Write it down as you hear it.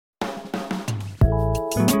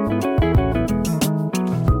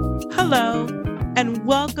Hello, and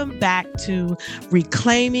welcome back to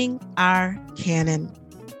Reclaiming Our Canon.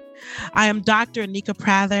 I am Dr. Anika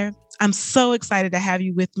Prather. I'm so excited to have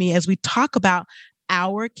you with me as we talk about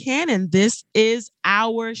our canon. This is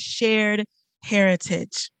our shared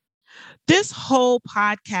heritage. This whole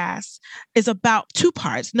podcast is about two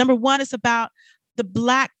parts. Number one, it's about the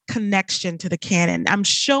Black connection to the canon. I'm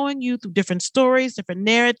showing you through different stories, different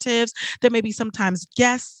narratives. There may be sometimes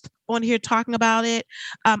guests on here talking about it,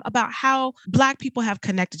 about how Black people have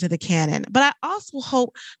connected to the canon. But I also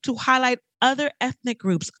hope to highlight other ethnic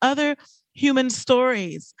groups, other human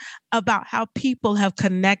stories about how people have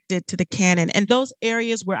connected to the canon. And those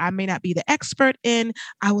areas where I may not be the expert in,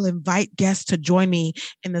 I will invite guests to join me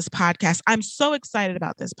in this podcast. I'm so excited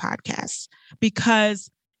about this podcast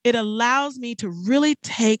because it allows me to really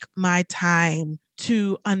take my time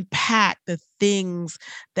to unpack the things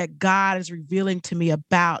that God is revealing to me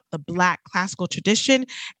about the Black classical tradition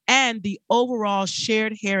and the overall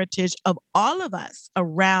shared heritage of all of us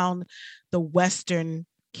around the Western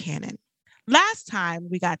canon. Last time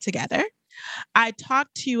we got together, I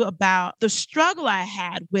talked to you about the struggle I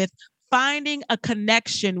had with finding a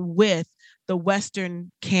connection with the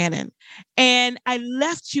Western canon. And I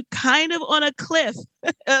left you kind of on a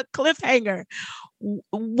cliffhanger,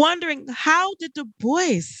 wondering how did Du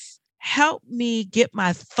Bois help me get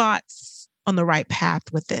my thoughts on the right path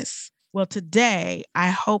with this? Well, today I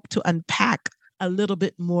hope to unpack a little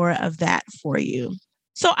bit more of that for you.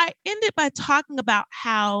 So I ended by talking about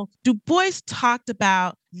how Du Bois talked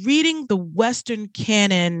about reading the Western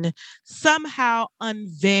canon somehow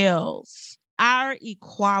unveils our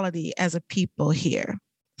equality as a people here.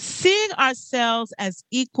 Seeing ourselves as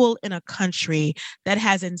equal in a country that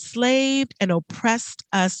has enslaved and oppressed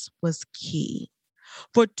us was key.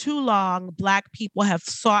 For too long, Black people have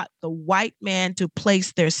sought the white man to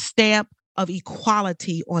place their stamp of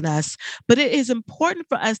equality on us, but it is important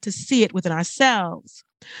for us to see it within ourselves.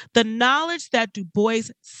 The knowledge that Du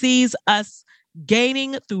Bois sees us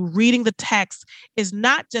gaining through reading the text is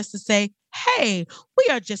not just to say, hey, we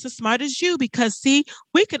are just as smart as you because, see,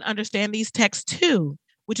 we can understand these texts too,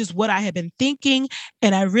 which is what I had been thinking.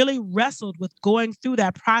 And I really wrestled with going through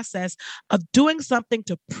that process of doing something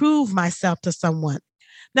to prove myself to someone.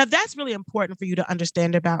 Now, that's really important for you to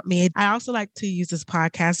understand about me. I also like to use this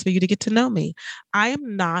podcast for you to get to know me. I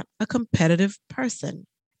am not a competitive person.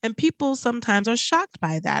 And people sometimes are shocked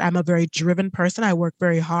by that. I'm a very driven person. I work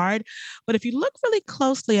very hard. But if you look really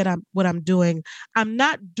closely at what I'm doing, I'm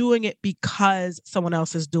not doing it because someone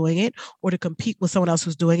else is doing it or to compete with someone else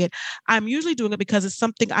who's doing it. I'm usually doing it because it's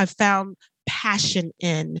something I've found passion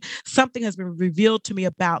in. Something has been revealed to me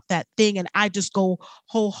about that thing, and I just go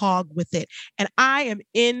whole hog with it. And I am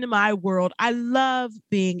in my world. I love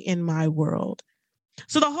being in my world.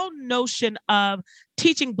 So the whole notion of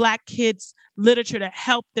teaching Black kids literature to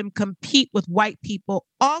help them compete with white people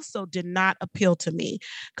also did not appeal to me,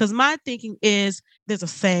 because my thinking is, there's a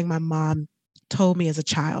saying my mom told me as a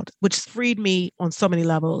child, which freed me on so many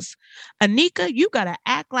levels. Anika, you got to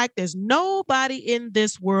act like there's nobody in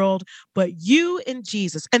this world but you and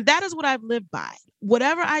Jesus. And that is what I've lived by.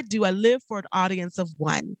 Whatever I do, I live for an audience of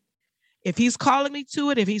one. If he's calling me to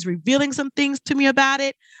it, if he's revealing some things to me about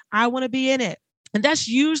it, I want to be in it. And that's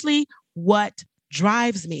usually what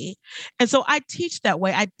drives me. And so I teach that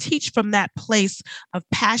way. I teach from that place of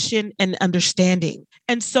passion and understanding.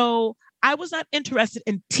 And so I was not interested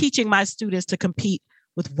in teaching my students to compete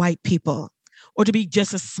with white people or to be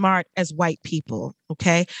just as smart as white people.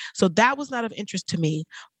 Okay. So that was not of interest to me.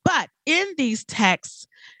 But in these texts,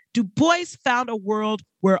 Du Bois found a world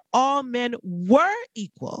where all men were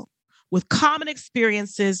equal, with common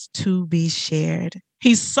experiences to be shared.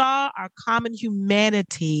 He saw our common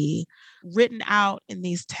humanity written out in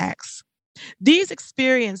these texts. These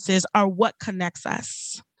experiences are what connects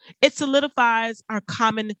us. It solidifies our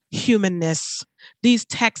common humanness. These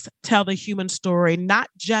texts tell the human story, not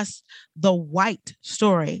just the white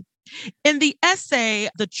story. In the essay,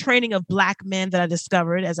 The Training of Black Men, that I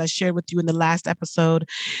discovered, as I shared with you in the last episode,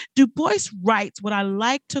 Du Bois writes what I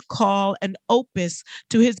like to call an opus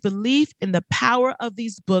to his belief in the power of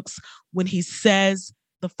these books when he says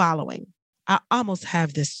the following. I almost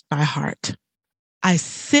have this by heart. I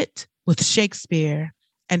sit with Shakespeare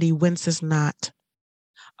and he winces not.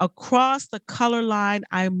 Across the color line,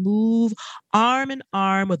 I move arm in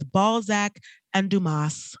arm with Balzac and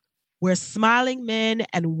Dumas, where smiling men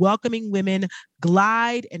and welcoming women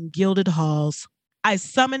glide in gilded halls. I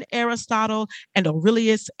summon Aristotle and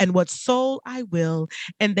Aurelius and what soul I will,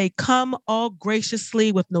 and they come all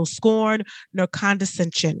graciously with no scorn nor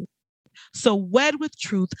condescension. So wed with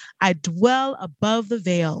truth, I dwell above the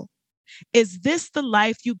veil. Is this the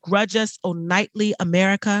life you grudge us, O nightly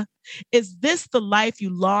America? Is this the life you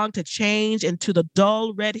long to change into the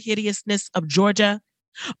dull red hideousness of Georgia?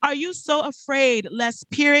 Are you so afraid lest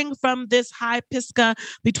peering from this high Pisgah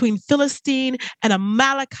between Philistine and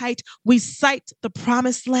Amalekite, we sight the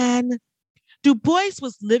promised land? Du Bois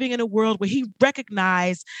was living in a world where he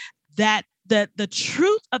recognized that the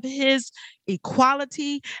truth of his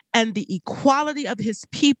equality and the equality of his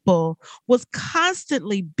people was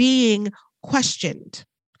constantly being questioned.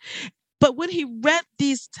 But when he read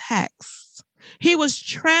these texts, he was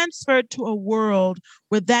transferred to a world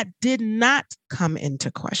where that did not come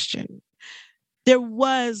into question. There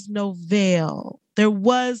was no veil, there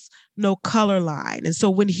was no color line. And so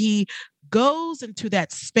when he goes into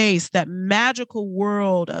that space, that magical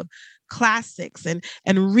world of classics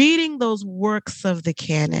and reading those works of the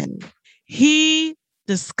canon, he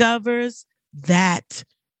discovers that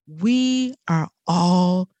we are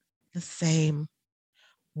all the same.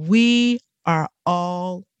 We are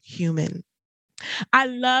all human. I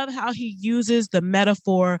love how he uses the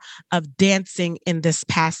metaphor of dancing in this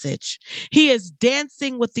passage. He is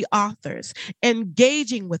dancing with the authors,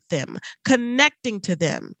 engaging with them, connecting to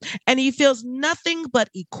them, and he feels nothing but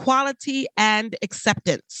equality and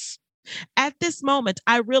acceptance. At this moment,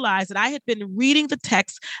 I realized that I had been reading the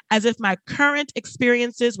text as if my current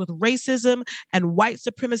experiences with racism and white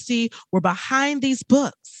supremacy were behind these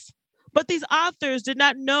books. But these authors did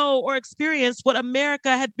not know or experience what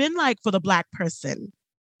America had been like for the Black person.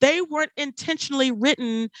 They weren't intentionally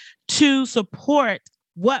written to support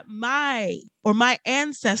what my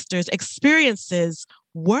ancestors' experiences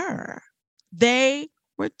were. They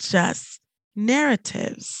were just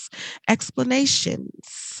narratives,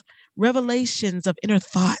 explanations, revelations of inner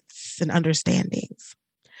thoughts and understandings.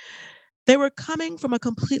 They were coming from a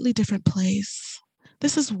completely different place.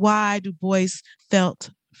 This is why Du Bois felt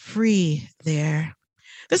free there.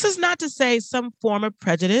 This is not to say some form of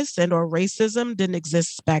prejudice and or racism didn't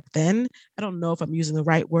exist back then. I don't know if I'm using the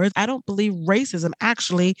right words. I don't believe racism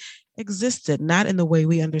actually existed, not in the way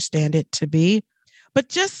we understand it to be, but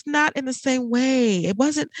just not in the same way. It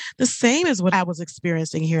wasn't the same as what I was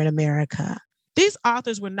experiencing here in America. These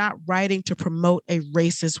authors were not writing to promote a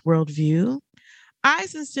racist worldview. I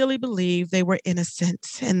sincerely believe they were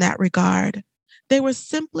innocent in that regard. They were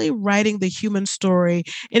simply writing the human story.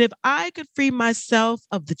 And if I could free myself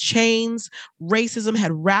of the chains racism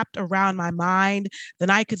had wrapped around my mind, then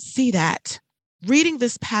I could see that. Reading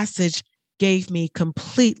this passage gave me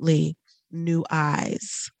completely new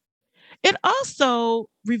eyes. It also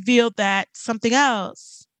revealed that something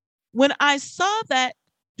else. When I saw that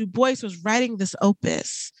Du Bois was writing this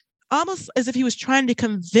opus, almost as if he was trying to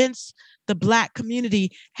convince the Black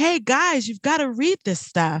community, hey guys, you've got to read this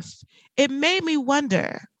stuff. It made me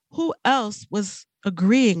wonder who else was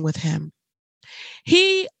agreeing with him.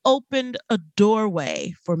 He opened a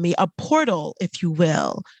doorway for me, a portal, if you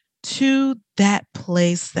will, to that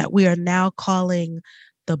place that we are now calling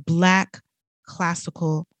the Black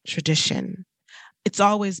classical tradition. It's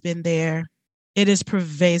always been there. It is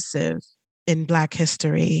pervasive in Black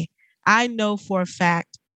history. I know for a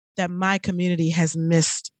fact that my community has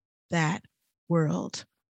missed that world.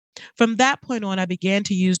 From that point on, I began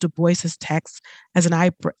to use Du Bois's text as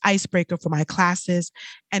an icebreaker for my classes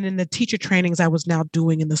and in the teacher trainings I was now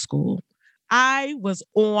doing in the school. I was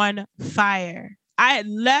on fire. I had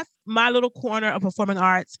left my little corner of performing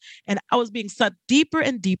arts and I was being sucked deeper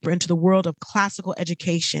and deeper into the world of classical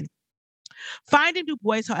education. Finding Du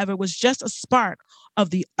Bois, however, was just a spark of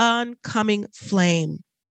the oncoming flame.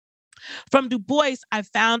 From Du Bois, I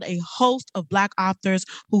found a host of Black authors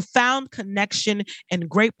who found connection in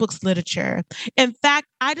great books literature. In fact,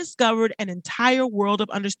 I discovered an entire world of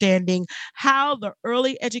understanding how the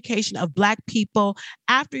early education of Black people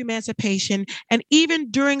after emancipation and even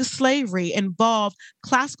during slavery involved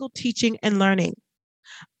classical teaching and learning.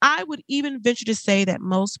 I would even venture to say that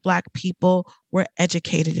most Black people were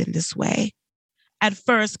educated in this way. At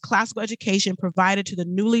first, classical education provided to the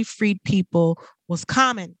newly freed people was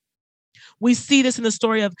common. We see this in the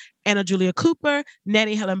story of Anna Julia Cooper,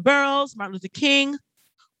 Nannie Helen Burroughs, Martin Luther King.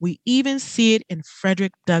 We even see it in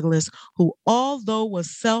Frederick Douglass, who, although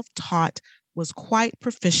was self-taught, was quite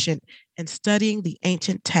proficient in studying the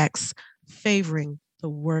ancient texts, favoring the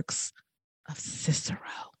works of Cicero.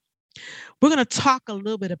 We're going to talk a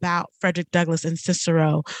little bit about Frederick Douglass and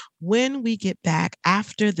Cicero when we get back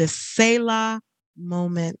after the Selah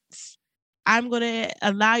moments. I'm going to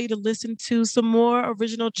allow you to listen to some more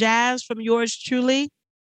original jazz from yours truly.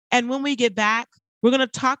 And when we get back, We're going to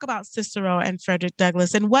talk about Cicero and Frederick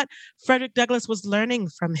Douglass and what Frederick Douglass was learning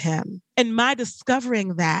from him. And my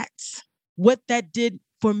discovering that, what that did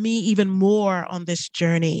for me even more on this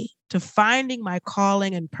journey to finding my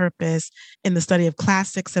calling and purpose in the study of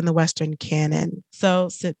classics and the Western canon. So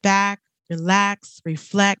sit back, relax,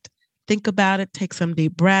 reflect, think about it, take some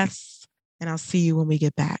deep breaths, and I'll see you when we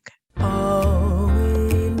get back. All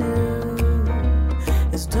we knew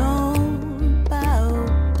is don't bow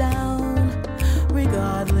down,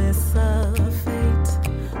 regardless of fate.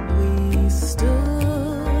 We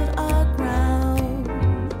stood our ground.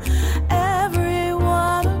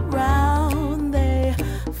 Everyone around, they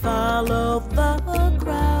followed the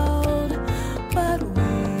crowd, but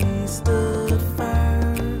we stood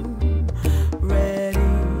firm,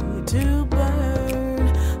 ready to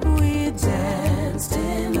burn. We danced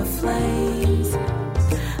in the flames,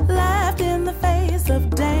 laughed in the face of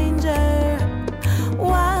danger,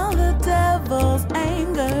 while the devil's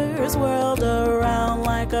anger swirled around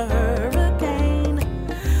like a hurricane.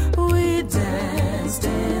 We danced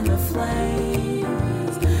in the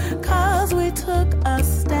flames, 'cause we took a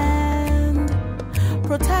stand,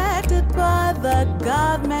 protected by the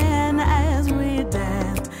God-man as we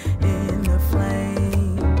danced in the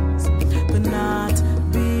flames. But not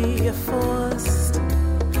be forced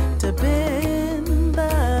to bend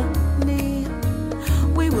the knee.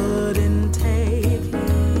 We wouldn't take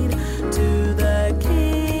heed to the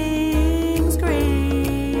king's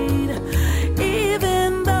creed.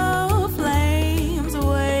 Even though flames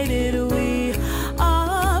waited, we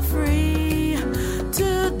are free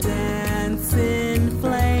to dance in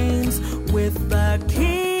flames with the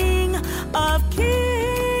King of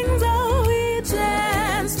Kings. Oh, we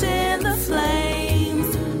danced in the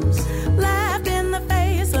flames, laughed in the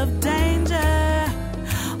face of danger,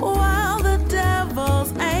 while the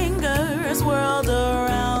devil's anger swirled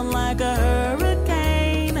around like a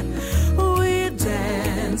hurricane. We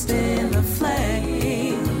danced in the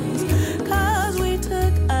flames, 'cause we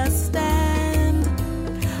took a stand,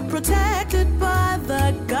 protected by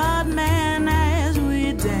the God-man as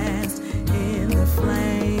we danced in the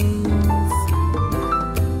flames.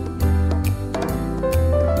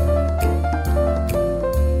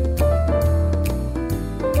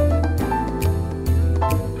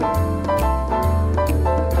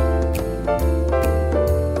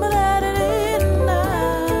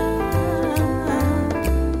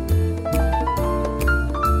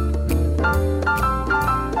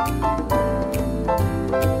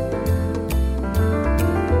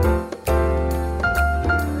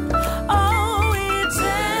 Oh, we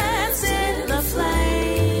danced in the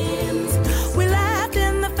flames. We laughed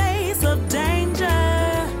in the face of danger,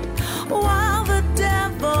 while the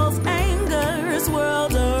devil's anger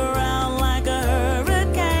swirled around like a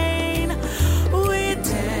hurricane. We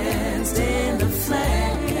danced in the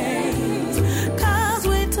flames, 'cause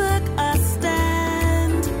we took a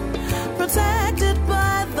stand, protected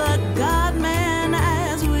by the God-man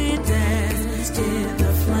as we danced in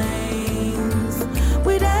the flames.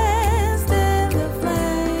 We danced in the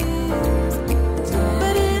flames,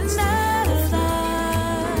 but it's not a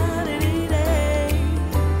ordinary day.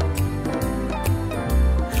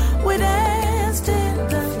 We danced in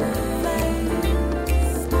the flames.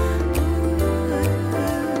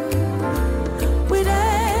 We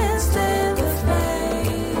danced in the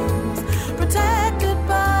flames, protected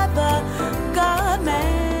by the God-man.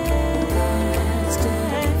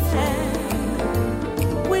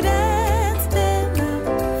 We danced in the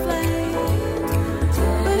flames,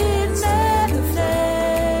 but it's not a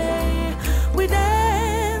day. We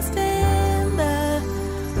danced in the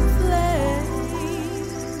flames.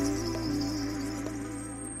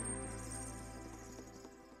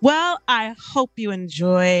 Well, I hope you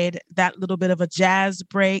enjoyed that little bit of a jazz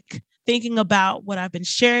break, thinking about what I've been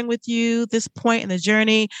sharing with you this point in the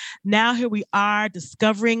journey. Now here we are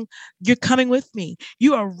discovering you're coming with me.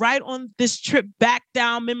 You are right on this trip back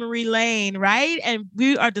down memory lane, right? And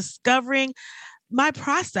we are discovering my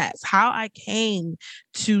process, how I came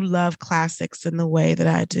to love classics in the way that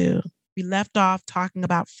I do. We left off talking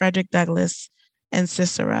about Frederick Douglass and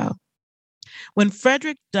Cicero. When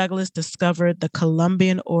Frederick Douglass discovered the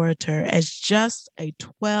Columbian orator as just a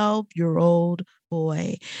 12-year-old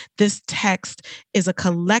boy, this text is a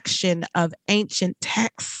collection of ancient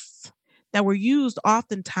texts that were used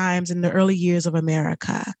oftentimes in the early years of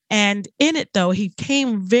America. And in it, though, he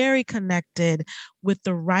came very connected with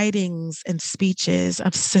the writings and speeches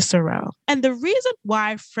of Cicero. And the reason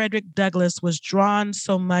why Frederick Douglass was drawn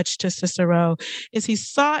so much to Cicero is he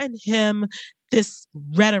saw in him this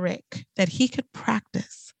rhetoric that he could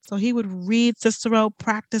practice. So he would read Cicero,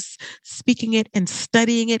 practice speaking it and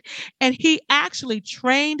studying it. And he actually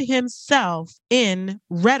trained himself in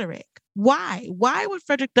rhetoric. Why? Why would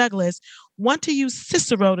Frederick Douglass want to use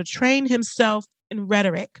Cicero to train himself in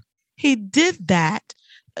rhetoric? He did that.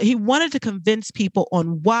 He wanted to convince people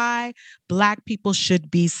on why Black people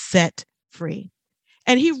should be set free.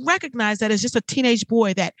 And he recognized that as just a teenage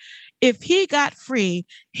boy, that if he got free,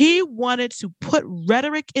 he wanted to put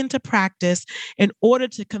rhetoric into practice in order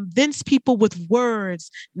to convince people with words,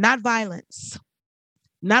 not violence,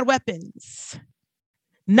 not weapons,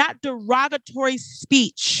 not derogatory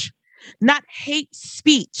speech, not hate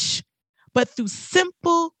speech, but through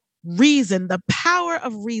simple reason, the power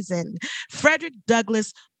of reason. Frederick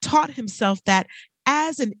Douglass taught himself that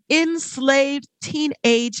as an enslaved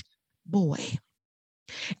teenage boy.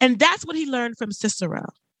 And that's what he learned from Cicero.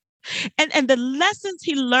 And the lessons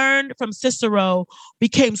he learned from Cicero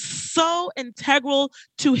became so integral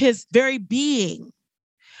to his very being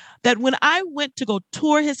that when I went to go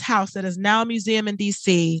tour his house that is now a museum in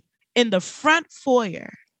DC, in the front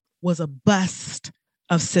foyer was a bust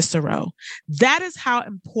of Cicero. That is how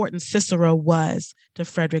important Cicero was to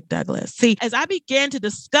Frederick Douglass. See, as I began to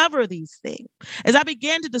discover these things, as I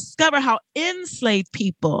began to discover how enslaved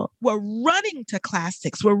people were running to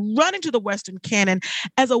classics, were running to the Western canon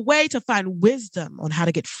as a way to find wisdom on how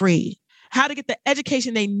to get free, how to get the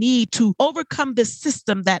education they need to overcome this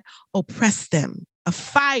system that oppressed them. A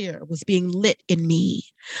fire was being lit in me.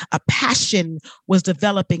 A passion was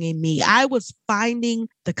developing in me. I was finding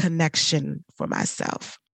the connection for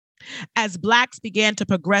myself. As Blacks began to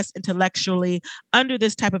progress intellectually under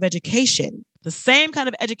this type of education, the same kind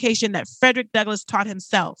of education that Frederick Douglass taught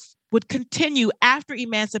himself would continue after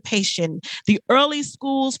emancipation. The early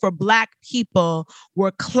schools for Black people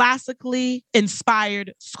were classically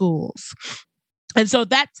inspired schools. And so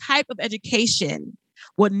that type of education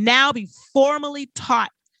would now be formally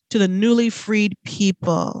taught to the newly freed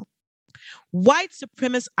people. White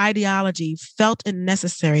supremacist ideology felt it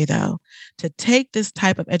necessary, though, to take this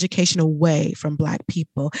type of education away from Black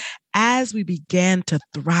people as we began to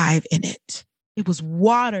thrive in it. It was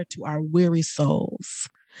water to our weary souls.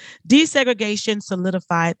 Desegregation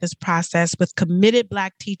solidified this process with committed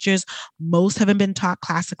Black teachers, most having been taught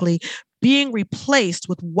classically, being replaced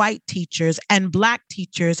with white teachers and Black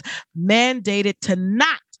teachers mandated to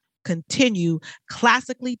not continue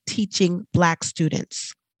classically teaching Black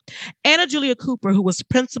students. Anna Julia Cooper, who was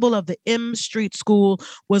principal of the M Street School,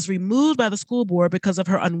 was removed by the school board because of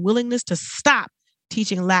her unwillingness to stop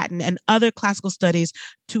teaching Latin and other classical studies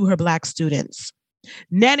to her Black students.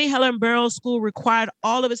 Nannie Helen Burroughs School required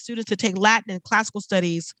all of its students to take Latin and classical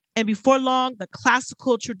studies. And before long, the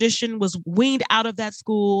classical tradition was weaned out of that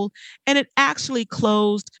school, and it actually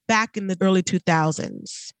closed back in the early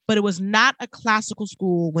 2000s. But it was not a classical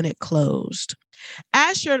school when it closed.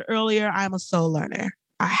 As shared earlier, I'm a soul learner.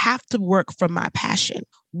 I have to work from my passion.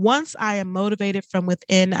 Once I am motivated from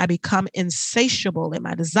within, I become insatiable in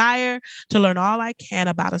my desire to learn all I can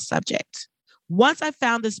about a subject. Once I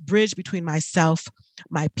found this bridge between myself,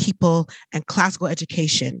 my people, and classical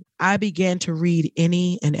education, I began to read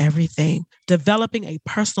any and everything, developing a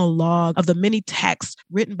personal log of the many texts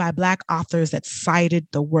written by Black authors that cited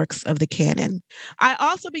the works of the canon. I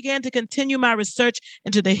also began to continue my research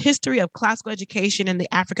into the history of classical education in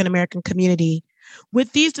the African American community.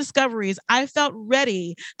 With these discoveries, I felt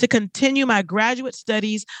ready to continue my graduate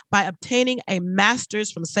studies by obtaining a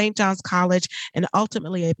master's from St. John's College and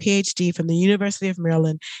ultimately a PhD from the University of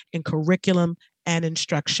Maryland in curriculum and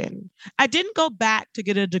instruction. I didn't go back to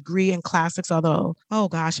get a degree in classics, although, oh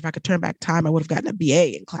gosh, if I could turn back time, I would have gotten a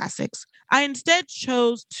BA in classics. I instead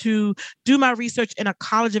chose to do my research in a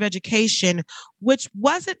college of education, which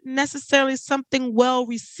wasn't necessarily something well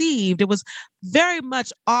received. It was very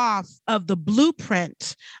much off of the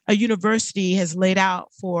blueprint a university has laid out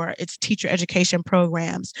for its teacher education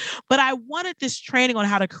programs. But I wanted this training on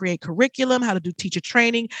how to create curriculum, how to do teacher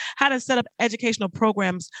training, how to set up educational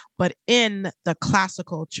programs, but in the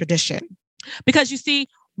classical tradition. Because you see,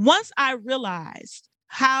 once I realized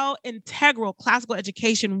how integral classical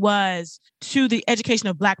education was to the education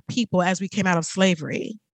of Black people as we came out of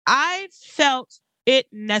slavery, I felt it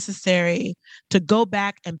necessary to go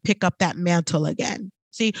back and pick up that mantle again.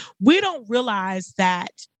 See, we don't realize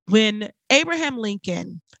that when Abraham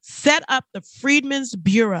Lincoln set up the Freedmen's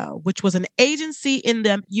Bureau, which was an agency in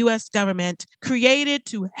the U.S. government created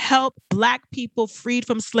to help Black people freed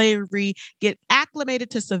from slavery get acclimated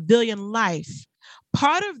to civilian life,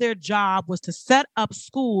 part of their job was to set up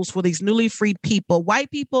schools for these newly freed people.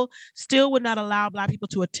 White people still would not allow Black people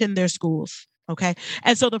to attend their schools. Okay.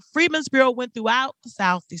 And so the Freedmen's Bureau went throughout the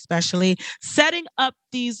South, especially setting up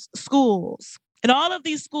these schools. And all of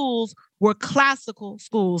these schools were classical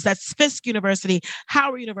schools. That's Fisk University,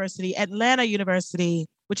 Howard University, Atlanta University,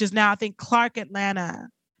 which is now, I think, Clark Atlanta.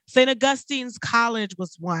 St. Augustine's College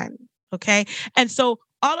was one. Okay. And so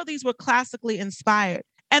all of these were classically inspired.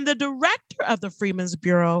 And the director of the Freedmen's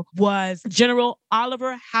Bureau was General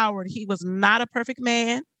Oliver Howard. He was not a perfect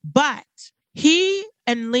man, but he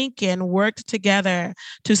and Lincoln worked together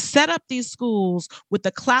to set up these schools with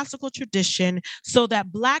the classical tradition so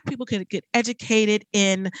that Black people could get educated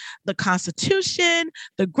in the Constitution,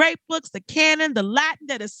 the great books, the canon, the Latin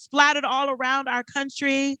that is splattered all around our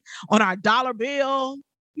country, on our dollar bill,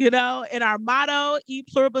 in our motto, E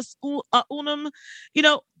pluribus unum,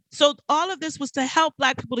 So all of this was to help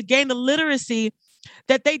Black people to gain the literacy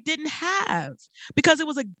that they didn't have, because it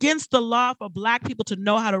was against the law for Black people to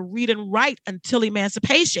know how to read and write until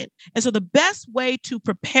emancipation. And so the best way to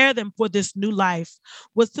prepare them for this new life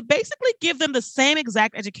was to basically give them the same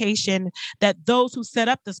exact education that those who set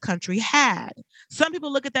up this country had. Some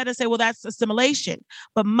people look at that and say, well, that's assimilation.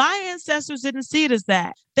 But my ancestors didn't see it as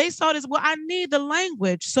that. They saw it as, well, I need the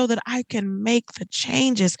language so that I can make the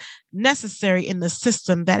changes necessary in the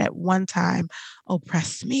system that at one time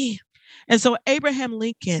oppressed me. And so Abraham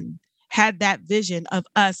Lincoln had that vision of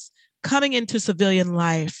us coming into civilian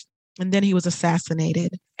life, and then he was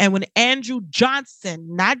assassinated. And when Andrew Johnson,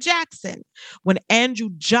 not Jackson, when Andrew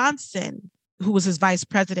Johnson, who was his vice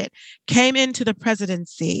president, came into the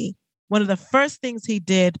presidency, one of the first things he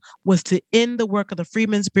did was to end the work of the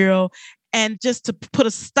Freedmen's Bureau and just to put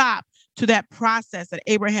a stop to that process that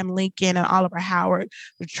Abraham Lincoln and Oliver Howard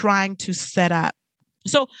were trying to set up.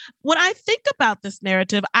 So when I think about this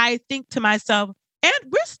narrative, I think to myself, and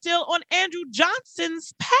we're still on Andrew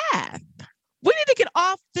Johnson's path. We need to get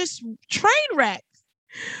off this train wreck.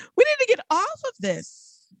 We need to get off of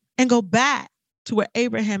this and go back to where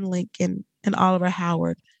Abraham Lincoln and Oliver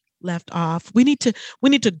Howard left off. We need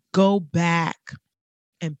to go back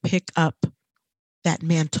and pick up that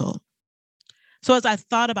mantle. So as I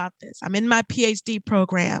thought about this, I'm in my PhD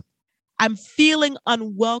program. I'm feeling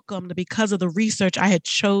unwelcomed because of the research I had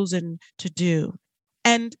chosen to do.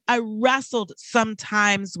 And I wrestled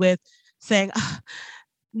sometimes with saying,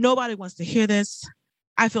 nobody wants to hear this.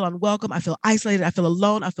 I feel unwelcome. I feel isolated. I feel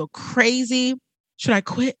alone. I feel crazy. Should I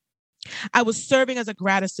quit? I was serving as a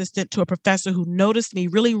grad assistant to a professor who noticed me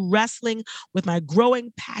really wrestling with my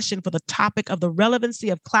growing passion for the topic of the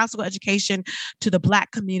relevancy of classical education to the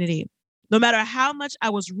Black community. No matter how much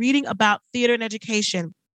I was reading about theater and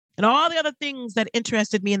education, and all the other things that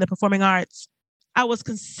interested me in the performing arts, I was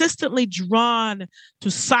consistently drawn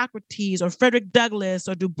to Socrates or Frederick Douglass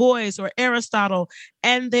or Du Bois or Aristotle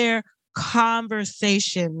and their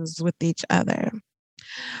conversations with each other.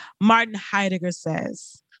 Martin Heidegger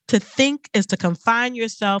says, to think is to confine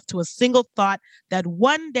yourself to a single thought that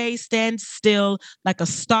one day stands still like a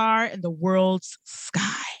star in the world's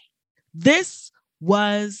sky. This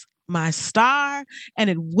was my star, and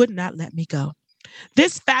it would not let me go.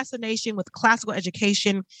 This fascination with classical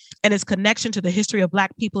education and its connection to the history of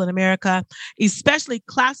Black people in America, especially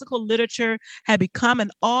classical literature, had become an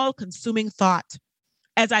all-consuming thought.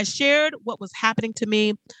 As I shared what was happening to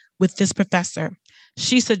me with this professor,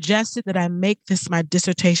 she suggested that I make this my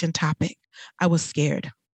dissertation topic. I was scared.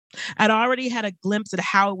 I'd already had a glimpse at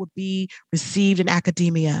how it would be received in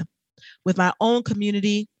academia, with my own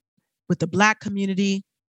community, with the Black community,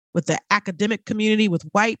 with the academic community, with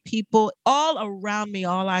white people. All around me,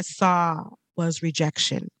 all I saw was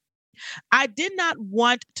rejection. I did not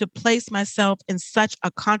want to place myself in such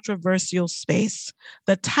a controversial space.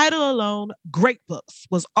 The title alone, Great Books,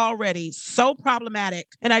 was already so problematic,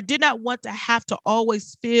 and I did not want to have to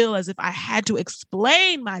always feel as if I had to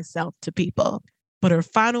explain myself to people. But her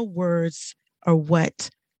final words are what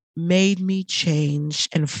made me change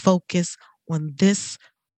and focus on this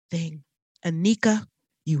thing. Anika,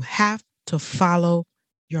 you have to follow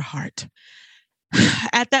your heart.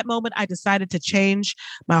 At that moment, I decided to change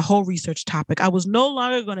my whole research topic. I was no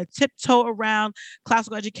longer going to tiptoe around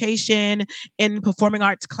classical education in performing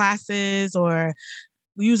arts classes or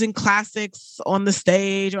using classics on the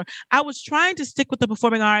stage. Or I was trying to stick with the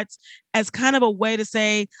performing arts as kind of a way to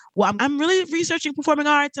say, well, I'm really researching performing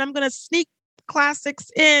arts and I'm going to sneak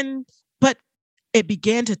classics in. But it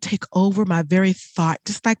began to take over my very thought,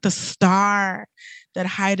 just like the star that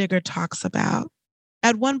Heidegger talks about.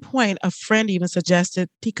 At one point, a friend even suggested,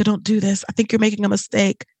 Tika, don't do this. I think you're making a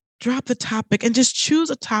mistake. Drop the topic and just choose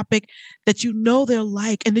a topic that you know they'll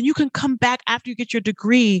like. And then you can come back after you get your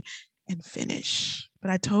degree and finish. But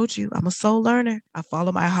I told you, I'm a soul learner. I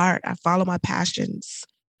follow my heart. I follow my passions.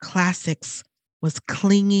 Classics was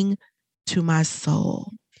clinging to my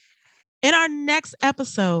soul. In our next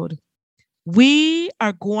episode, we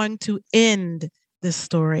are going to end this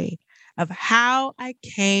story of how I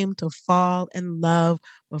came to fall in love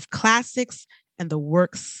with classics and the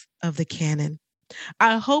works of the canon.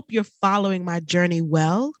 I hope you're following my journey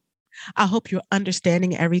well. I hope you're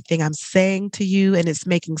understanding everything I'm saying to you and it's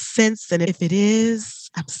making sense. And if it is,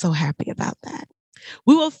 I'm so happy about that.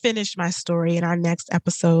 We will finish my story in our next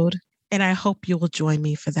episode, and I hope you will join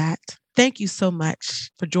me for that. Thank you so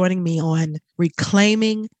much for joining me on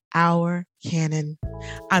Reclaiming Our Canon.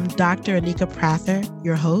 I'm Dr. Anika Prather,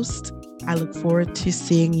 your host. I look forward to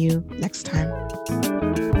seeing you next time.